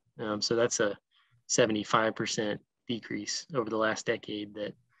 200. So that's a 75% decrease over the last decade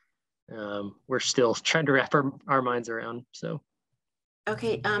that we're still trying to wrap our minds around. So,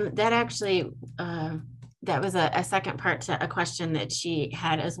 okay, that actually that was a second part to a question that she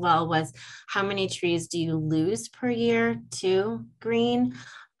had as well, was how many trees do you lose per year to green?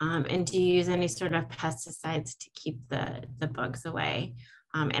 And do you use any sort of pesticides to keep the bugs away?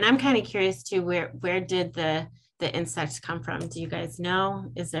 And I'm kind of curious too, where did the insects come from? Do you guys know?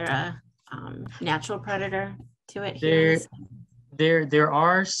 Is there a natural predator to it here? There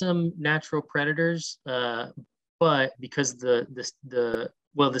are some natural predators, but because the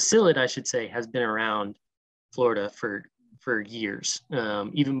psyllid, I should say, has been around Florida for years,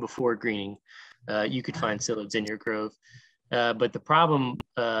 even before greening, you could find psyllids in your grove. But the problem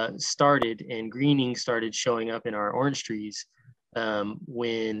started, and greening started showing up in our orange trees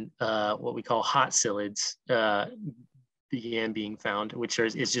when what we call hot psyllids began being found, which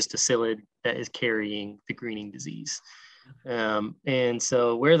is just a psyllid that is carrying the greening disease. And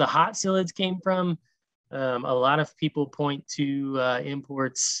so where the hot psyllids came from, a lot of people point to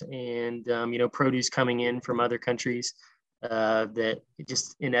imports and produce coming in from other countries that it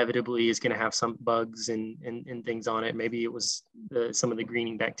just inevitably is going to have some bugs and things on it. Maybe it was some of the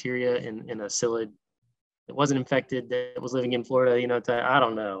greening bacteria in a psyllid that wasn't infected that was living in Florida. I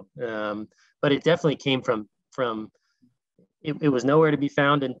don't know, but it definitely came from. It was nowhere to be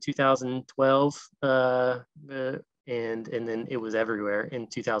found in 2012. And then it was everywhere in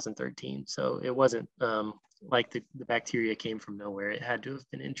 2013. So it wasn't like the bacteria came from nowhere. It had to have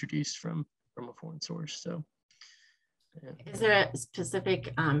been introduced from a foreign source. So, is there a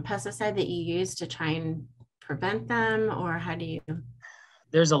specific pesticide that you use to try and prevent them, or how do you?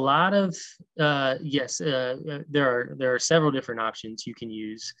 There's a lot of yes. There are several different options you can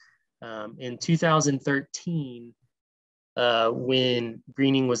use. In 2013, when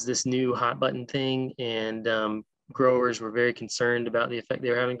greening was this new hot button thing, and growers were very concerned about the effect they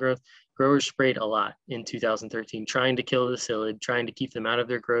were having growth. Growers sprayed a lot in 2013, trying to kill the psyllid, trying to keep them out of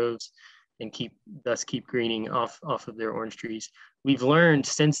their groves and keep greening off of their orange trees. We've learned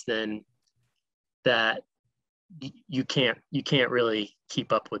since then that you can't really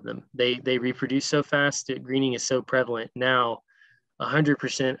keep up with them. They reproduce so fast that greening is so prevalent. Now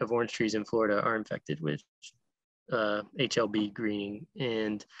 100% of orange trees in Florida are infected with HLB greening.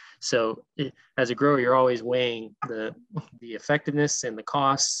 And so as a grower, you're always weighing the effectiveness and the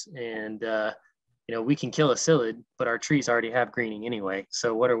costs. And, we can kill a psyllid, but our trees already have greening anyway.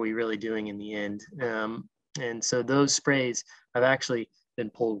 So what are we really doing in the end? And so those sprays have actually been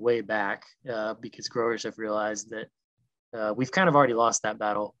pulled way back because growers have realized that we've kind of already lost that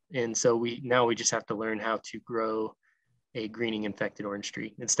battle. And so we just have to learn how to grow a greening infected orange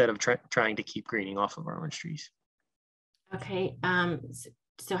tree instead of trying to keep greening off of our orange trees. Okay.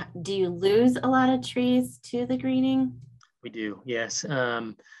 So do you lose a lot of trees to the greening? We do, yes.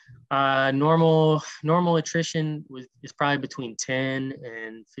 Normal attrition is probably between 10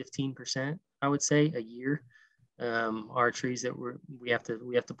 and 15%, I would say, a year. Our trees that we have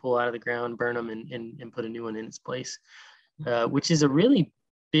to pull out of the ground, burn them, and put a new one in its place, which is a really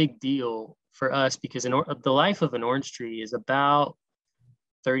big deal for us because the life of an orange tree is about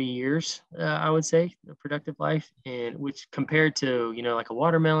 30 years, I would say, a productive life, and which compared to, like a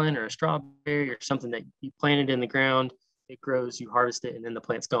watermelon or a strawberry or something that you planted in the ground, it grows, you harvest it, and then the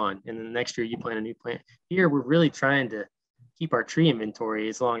plant's gone. And then the next year you plant a new plant. Here, we're really trying to keep our tree inventory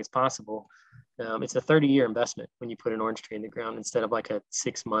as long as possible. It's a 30-year investment when you put an orange tree in the ground instead of like a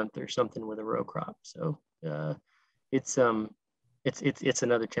 6-month or something with a row crop. So it's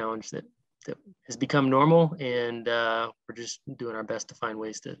another challenge that has become normal, and we're just doing our best to find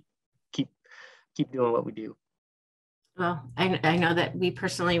ways to keep doing what we do. Well, I know that we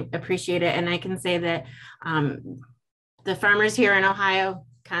personally appreciate it, and I can say that the farmers here in Ohio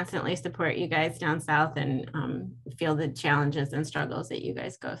constantly support you guys down south and feel the challenges and struggles that you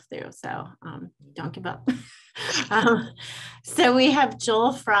guys go through. So don't give up. So we have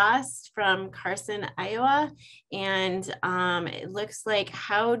Joel Frost from Carson, Iowa, and it looks like,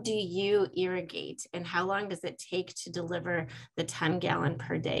 how do you irrigate and how long does it take to deliver the 10 gallon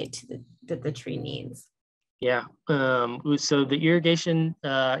per day that the tree needs? Yeah, so the irrigation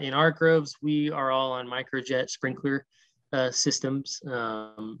in our groves, we are all on microjet sprinkler systems,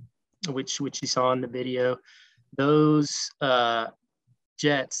 which you saw in the video. Those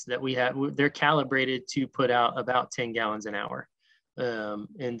jets that we have, they're calibrated to put out about 10 gallons an hour.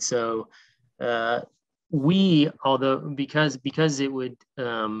 And so because it would,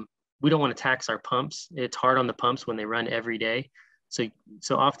 we don't want to tax our pumps. It's hard on the pumps when they run every day. So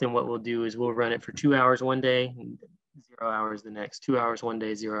often what we'll do is we'll run it for 2 hours one day and 0 hours the next, 2 hours one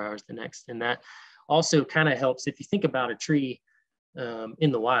day, 0 hours the next. And that also kind of helps if you think about a tree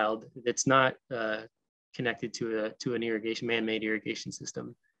in the wild that's not connected to an irrigation, man-made irrigation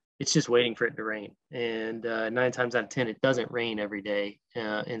system. It's just waiting for it to rain. And 9 times out of 10, it doesn't rain every day.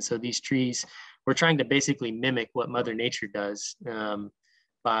 And so these trees, we're trying to basically mimic what Mother Nature does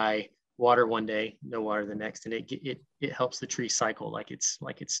by water one day, no water the next, and it helps the tree cycle like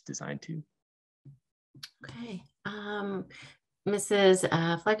it's designed to. Okay. Mrs.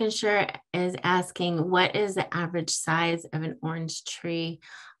 Fleckenshire is asking, what is the average size of an orange tree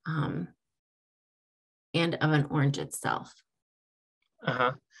and of an orange itself?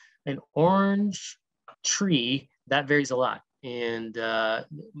 An orange tree, that varies a lot. And the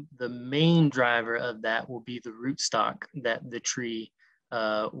main driver of that will be the rootstock that the tree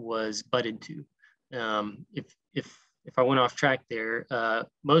was budded to. If if I went off track there,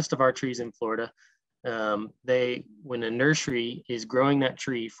 most of our trees in Florida, when a nursery is growing that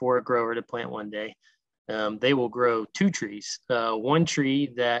tree for a grower to plant one day, they will grow 2 trees. One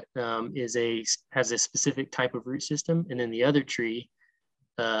tree that has a specific type of root system, and then the other tree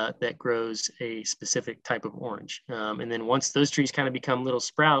that grows a specific type of orange. And then once those trees kind of become little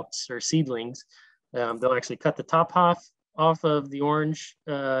sprouts or seedlings, they'll actually cut the top half off of the orange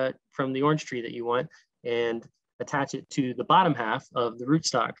from the orange tree that you want and attach it to the bottom half of the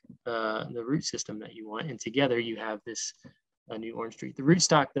rootstock, the root system that you want. And together you have this new orange tree. The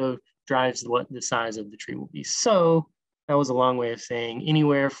rootstock, though, drives what the size of the tree will be. So that was a long way of saying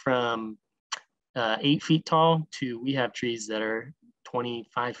anywhere from 8 feet tall to we have trees that are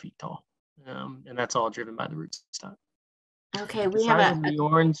 25 feet tall. And that's all driven by the rootstock. Okay, we have the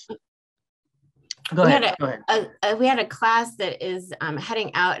orange. Go ahead. We had a class that is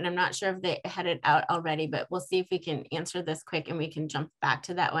heading out, and I'm not sure if they headed out already, but we'll see if we can answer this quick and we can jump back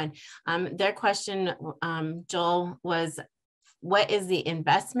to that one. Their question, Joel, was what is the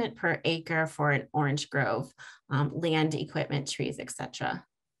investment per acre for an orange grove, land, equipment, trees, etc.?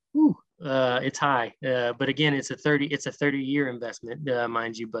 It's high, but again, it's a 30-year investment,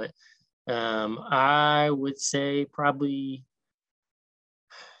 mind you. But I would say probably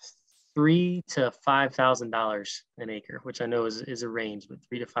 $3,000 to $5,000 an acre, which I know is a range, but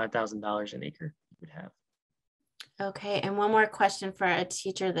 $3,000 to $5,000 an acre you would have. Okay, and one more question for a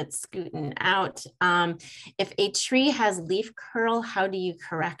teacher that's scooting out. If a tree has leaf curl, how do you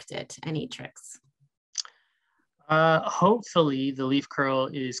correct it? Any tricks? Hopefully the leaf curl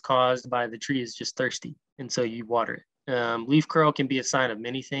is caused by the tree is just thirsty, and so you water it. Leaf curl can be a sign of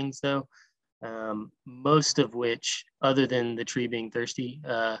many things, though, most of which, other than the tree being thirsty,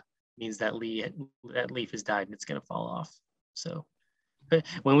 means that leaf has died and it's going to fall off. So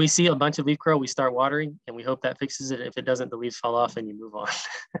when we see a bunch of leaf curl, we start watering and we hope that fixes it. If it doesn't, the leaves fall off and you move on.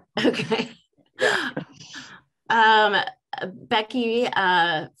 Okay. Yeah. Becky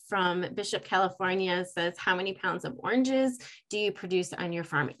from Bishop, California says, how many pounds of oranges do you produce on your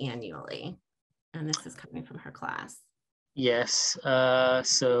farm annually? And this is coming from her class. Yes.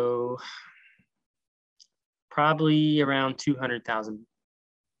 So probably around 200,000.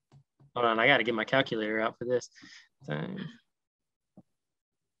 Hold on, I got to get my calculator out for this.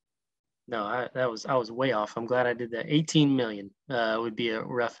 No, I was way off. I'm glad I did that. 18 million would be a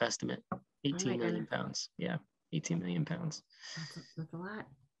rough estimate. 18 million pounds. Yeah, 18 million pounds. That's a lot.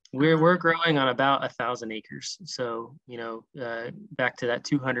 We're growing on about 1,000 acres. So, back to that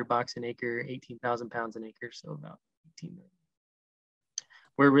 200 bucks an acre, 18,000 pounds an acre. So about 18 million.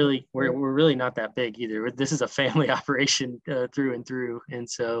 We're really not that big either. This is a family operation through and through. And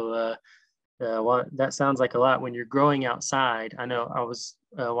so that sounds like a lot when you're growing outside. I know I was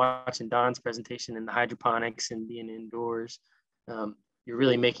watching Don's presentation in the hydroponics and being indoors. You're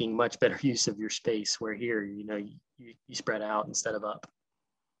really making much better use of your space, where here, you spread out instead of up.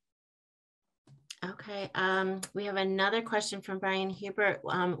 Okay. We have another question from Brian Hubert.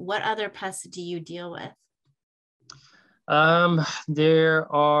 What other pests do you deal with?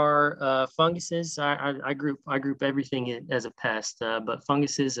 There are funguses. I group everything as a pest, but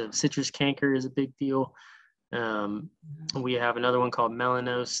funguses of citrus canker is a big deal. We have another one called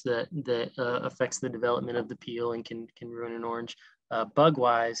melanose that affects the development of the peel and can ruin an orange. Bug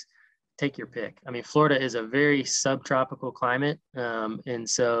wise, take your pick. I mean, Florida is a very subtropical climate, and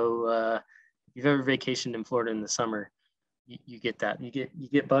so if you've ever vacationed in Florida in the summer, you get that. You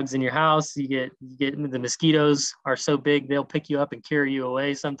get bugs in your house. You get the mosquitoes are so big they'll pick you up and carry you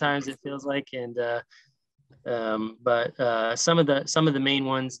away. Sometimes it feels like, and but some of the main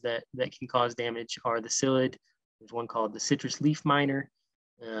ones that can cause damage are the psyllid. There's one called the citrus leaf miner.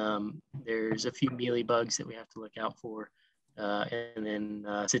 There's a few mealy bugs that we have to look out for, and then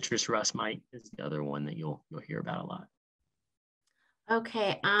citrus rust mite is the other one that you'll hear about a lot.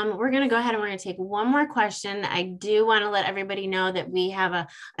 Okay, we're going to go ahead and we're going to take one more question. I do want to let everybody know that we have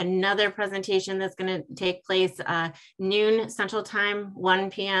another presentation that's going to take place noon Central Time, 1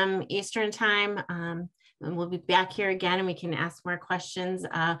 p.m. Eastern Time. And we'll be back here again and we can ask more questions.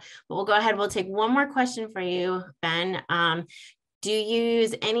 But we'll go ahead. We'll take one more question for you, Ben. Do you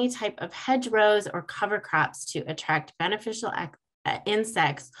use any type of hedgerows or cover crops to attract beneficial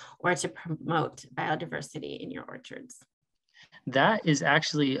insects or to promote biodiversity in your orchards? That is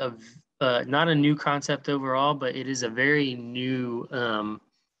actually not a new concept overall, but it is a very new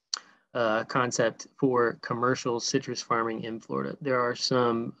concept for commercial citrus farming in Florida. There are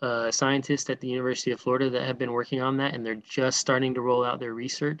some scientists at the University of Florida that have been working on that, and they're just starting to roll out their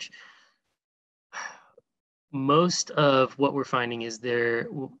research. Most of what we're finding is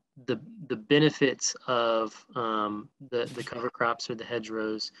the benefits of the cover crops or the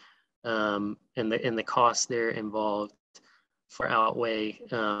hedgerows and the costs there involved far outweigh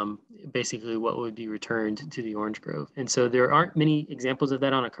basically what would be returned to the orange grove. And so there aren't many examples of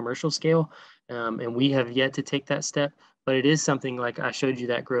that on a commercial scale, and we have yet to take that step. But it is something like I showed you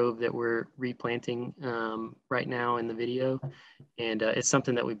that grove that we're replanting right now in the video, and it's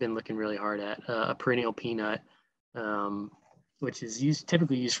something that we've been looking really hard at. A perennial peanut, which is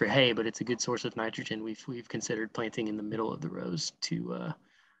typically used for hay, but it's a good source of nitrogen. We've considered planting in the middle of the rows to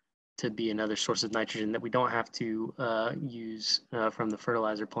be another source of nitrogen that we don't have to use from the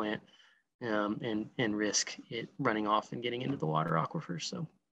fertilizer plant and risk it running off and getting into the water aquifers. So.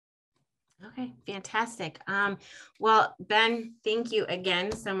 Okay, fantastic. Well, Ben, thank you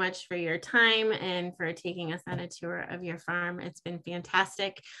again so much for your time and for taking us on a tour of your farm. It's been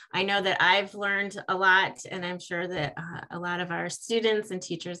fantastic. I know that I've learned a lot, and I'm sure that a lot of our students and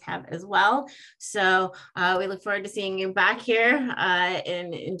teachers have as well. So we look forward to seeing you back here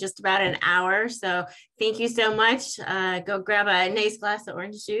in just about an hour. So thank you so much. Go grab a nice glass of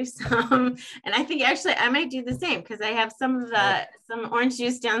orange juice. And I think actually I might do the same because I have some orange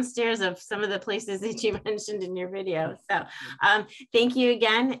juice downstairs of some of the places that you mentioned in your video. So thank you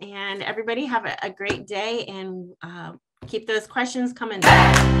again, and everybody have a great day, and keep those questions coming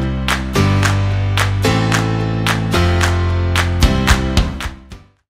back.